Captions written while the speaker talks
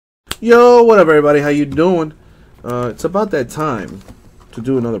Yo, what up, everybody? How you doing? It's about that time to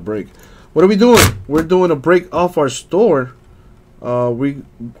do another break. What are we doing? We're doing a break off our store. We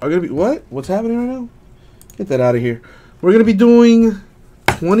are gonna be what? What's happening right now? Get that out of here. We're gonna be doing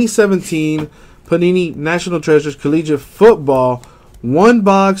 2017 Panini National Treasures Collegiate Football one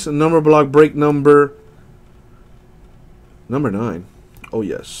box number block break number 9. Oh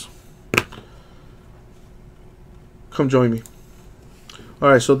yes. Come join me. All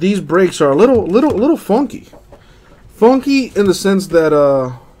right, so these breaks are a little funky. Funky in the sense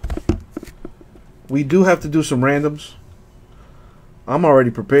that we do have to do some randoms. I'm already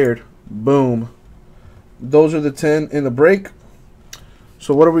prepared. Boom. Those are the 10 in the break.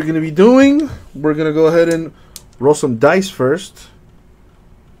 So what are we going to be doing? We're going to go ahead and roll some dice first.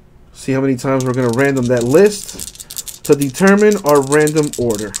 See how many times we're going to random that list to determine our random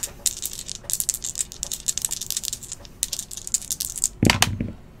order.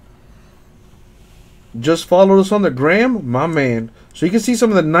 Just follow us on the gram, my man. So you can see some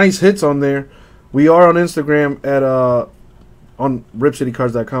of the nice hits on there. We are on Instagram at on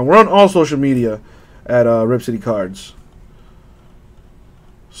ripcitycards.com. We're on all social media at ripcitycards.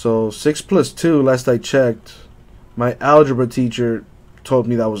 So 6 plus 2, last I checked, my algebra teacher told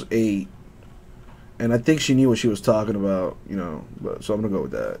me that was 8. And I think she knew what she was talking about, you know. But so I'm gonna go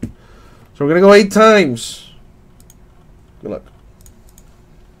with that. So we're gonna go 8 times. Good luck.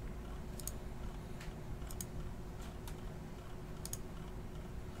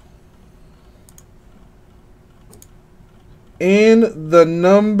 And the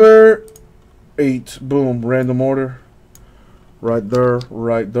number 8, boom, random order. Right there,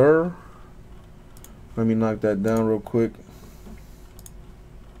 right there. Let me knock that down real quick.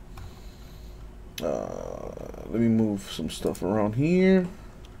 Let me move some stuff around here.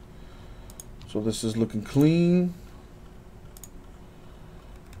 So this is looking clean.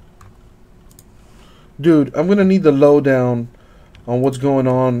 Dude, I'm gonna need the lowdown on what's going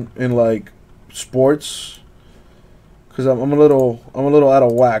on in like sports. Cause I'm a little out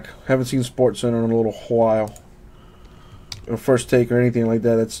of whack. Haven't seen Sports Center in a little while, or First Take or anything like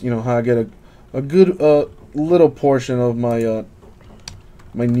that. That's, you know, how I get a good little portion of my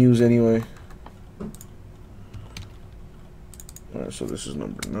my news anyway. All right, so this is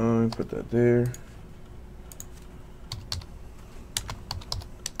number 9. Put that there.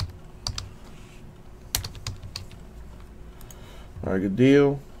 All right, good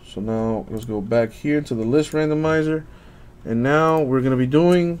deal. So now let's go back here to the list randomizer. And now we're going to be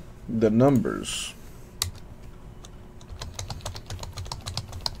doing the numbers.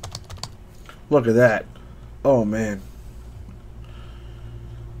 Look at that. Oh, man.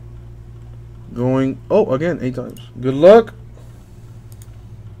 Going, oh, again, 8 times. Good luck.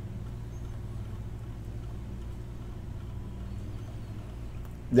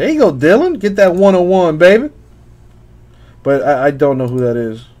 There you go, Dylan. Get that 101, baby. But I don't know who that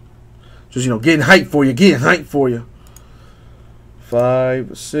is. Just, you know, getting hyped for you. Getting hyped for you.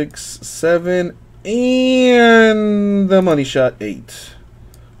 5, 6, 7, and the money shot 8.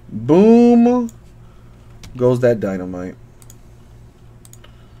 Boom goes that dynamite.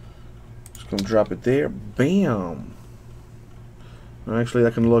 Just gonna drop it there. Bam. Actually,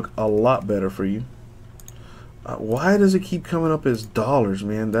 that can look a lot better for you. Why does it keep coming up as dollars,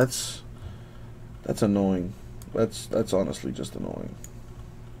 man? That's annoying. That's honestly just annoying.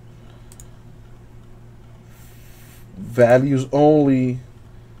 Values only.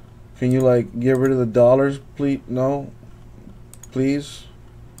 Can you like get rid of the dollars, please? No, please.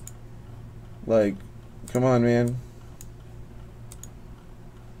 Like, come on, man.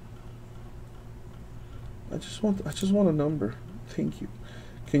 I just want a number. Thank you.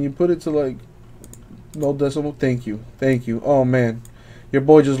 Can you put it to like no decimal? Thank you. Thank you. Oh man, your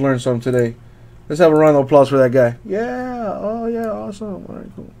boy just learned something today. Let's have a round of applause for that guy. Yeah. Oh yeah. Awesome. All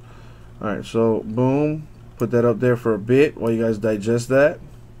right. Cool. All right. So boom. Put that up there for a bit while you guys digest that.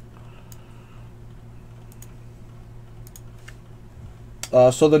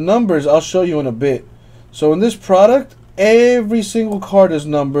 So the numbers I'll show you in a bit. So in this product, every single card is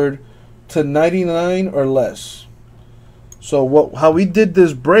numbered to 99 or less. So how we did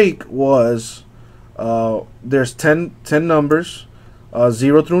this break was there's 10 numbers,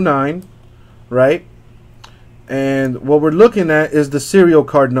 0 through 9, right? And what we're looking at is the serial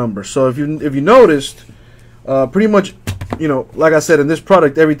card number. So if you noticed, pretty much, you know, like I said, in this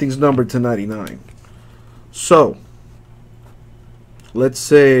product, everything's numbered to 99. So, let's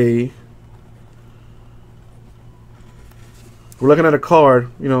say we're looking at a card,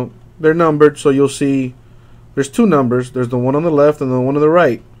 you know, they're numbered, so you'll see there's 2 numbers. There's the one on the left and the one on the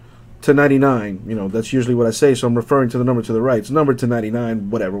right. to 99. You know, that's usually what I say, so I'm referring to the number to the right. It's numbered to 99,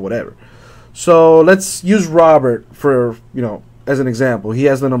 whatever, whatever. So let's use Robert for, you know, as an example. He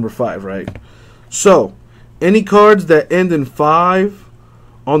has the number 5, right? So any cards that end in 5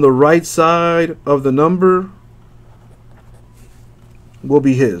 on the right side of the number will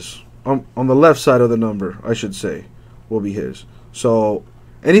be his. On the left side of the number, I should say, will be his. So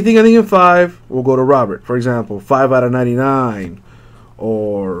anything ending in 5 will go to Robert. For example, 5 out of 99,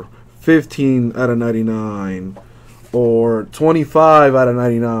 or 15 out of 99, or 25 out of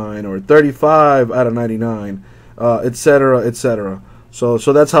 99, or 35 out of 99, etc., etc. So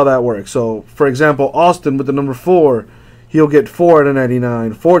that's how that works. So, for example, Austin with the number 4, he'll get 4 out of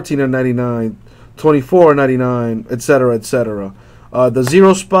 99, 14 out of 99, 24 out of 99, etc., etc. The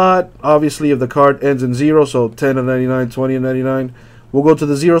 0 spot, obviously, if the card ends in 0, so 10 of 99, 20 of 99, will go to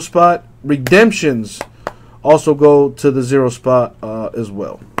the 0 spot. Redemptions also go to the 0 spot as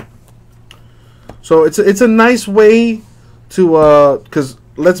well. So it's a nice way to, because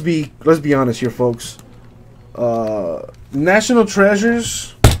let's be honest here, folks. National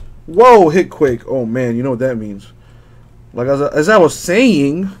Treasures, whoa, hit quick. Oh man, you know what that means. Like as I was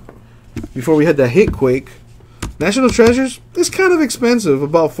saying before we had that hit quick, National Treasures is kind of expensive,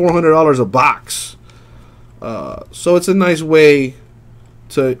 about $400 a box. So it's a nice way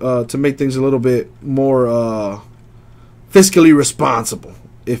to make things a little bit more fiscally responsible,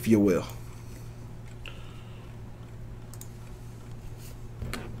 if you will.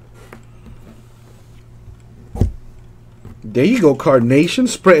 There you go, Card Nation,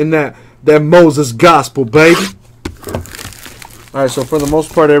 spreading that Moses gospel, baby. All right, so for the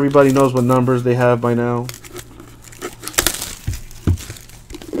most part, everybody knows what numbers they have by now.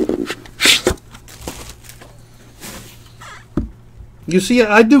 You see,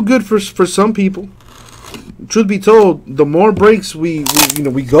 I do good for some people. Truth be told, the more breaks we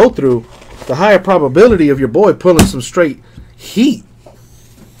go through, the higher probability of your boy pulling some straight heat.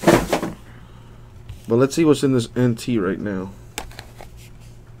 But let's see what's in this NT right now.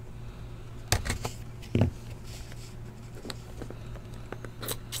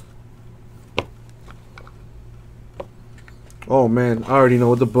 Oh man, I already know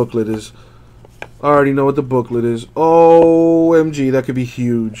what the booklet is. OMG, that could be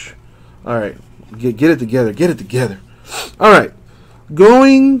huge. Alright, get it together. Get it together. Alright,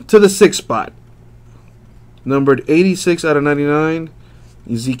 going to the 6th spot. Numbered 86 out of 99.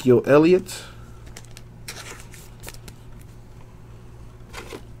 Ezekiel Elliott.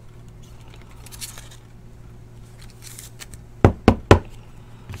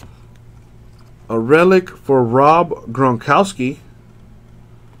 A relic for Rob Gronkowski.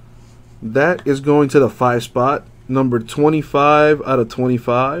 That is going to the 5 spot. Number 25 out of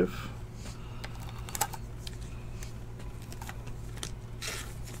 25.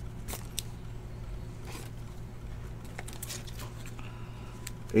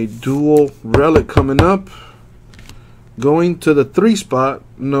 A dual relic coming up. Going to the 3 spot.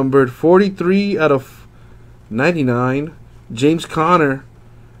 Numbered 43 out of 99. James Conner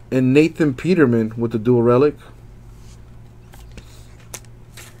and Nathan Peterman with the dual relic.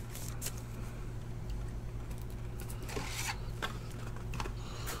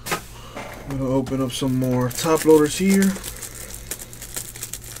 I'm going to open up some more top loaders here.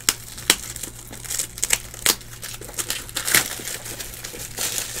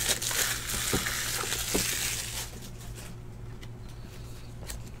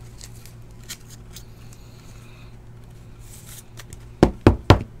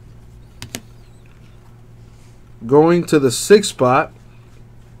 Going to the 6th spot,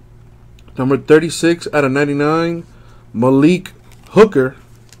 number 36 out of 99, Malik Hooker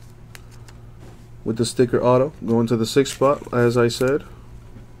with the sticker auto. Going to the 6th spot, as I said.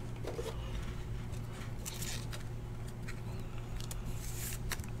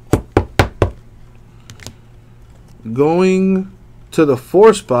 Going to the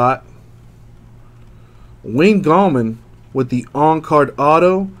 4th spot, Wayne Gallman with the on-card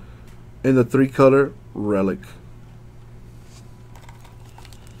auto and the 3-color relic.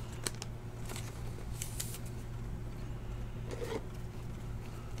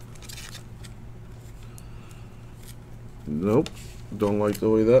 Nope, don't like the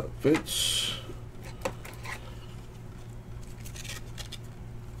way that fits.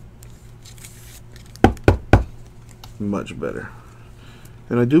 Much better.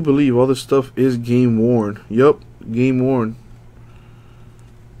 And I do believe all this stuff is game worn. Yup, game worn.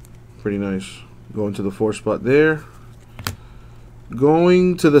 Pretty nice. Going to the 4th spot there.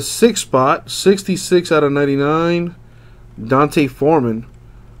 Going to the 6th spot, 66 out of 99, Dante Foreman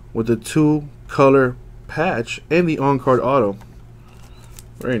with the 2-color patch and the on-card auto.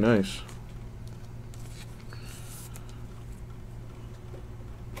 Very nice.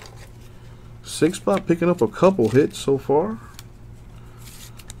 Six spot picking up a couple hits so far.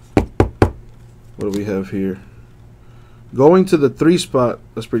 What do we have here? Going to the 3 spot.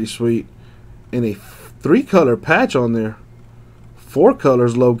 That's pretty sweet. And a 3-color patch on there. 4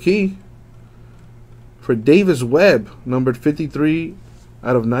 colors low key. For Davis Webb, numbered 53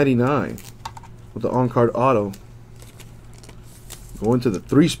 out of 99. With the on-card auto. Going to the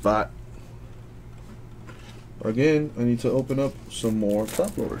 3 spot. Again, I need to open up some more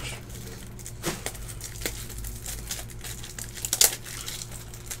top loaders.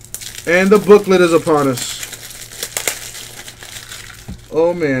 And the booklet is upon us.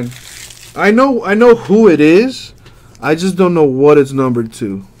 Oh man. I know who it is. I just don't know what it's numbered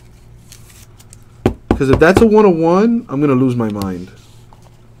to. Because if that's a 101, I'm going to lose my mind.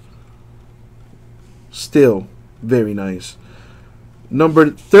 Still, very nice.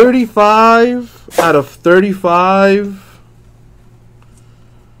 Numbered 35 out of 35.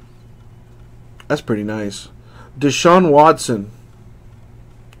 That's pretty nice. Deshaun Watson.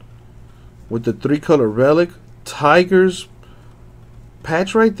 With the 3-color relic. Tigers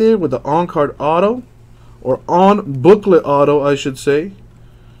patch right there with the on-card auto. Or on-booklet auto, I should say.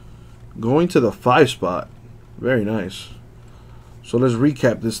 Going to the 5 spot. Very nice. So let's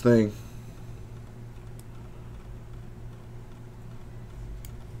recap this thing.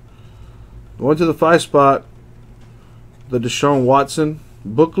 Going to the 5 spot. The Deshaun Watson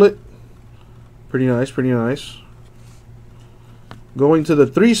booklet. Pretty nice, pretty nice. Going to the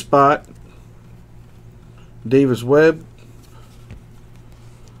 3 spot. Davis Webb.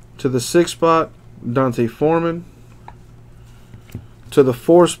 To the 6 spot. Dante Foreman. To the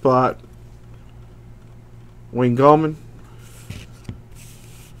 4 spot, Wayne Gallman.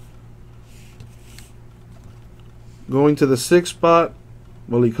 Going to the 6 spot,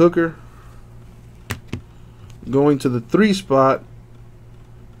 Malik Hooker. Going to the 3 spot,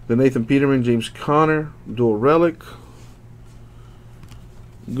 the Nathan Peterman, James Conner, dual relic.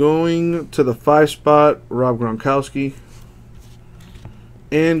 Going to the 5 spot, Rob Gronkowski.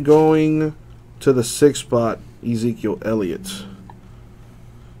 And going to the 6 spot, Ezekiel Elliott.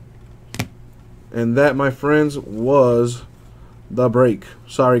 And that, my friends, was the break.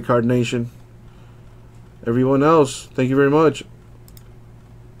 Sorry, Card Nation. Everyone else, thank you very much.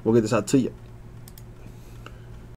 We'll get this out to you.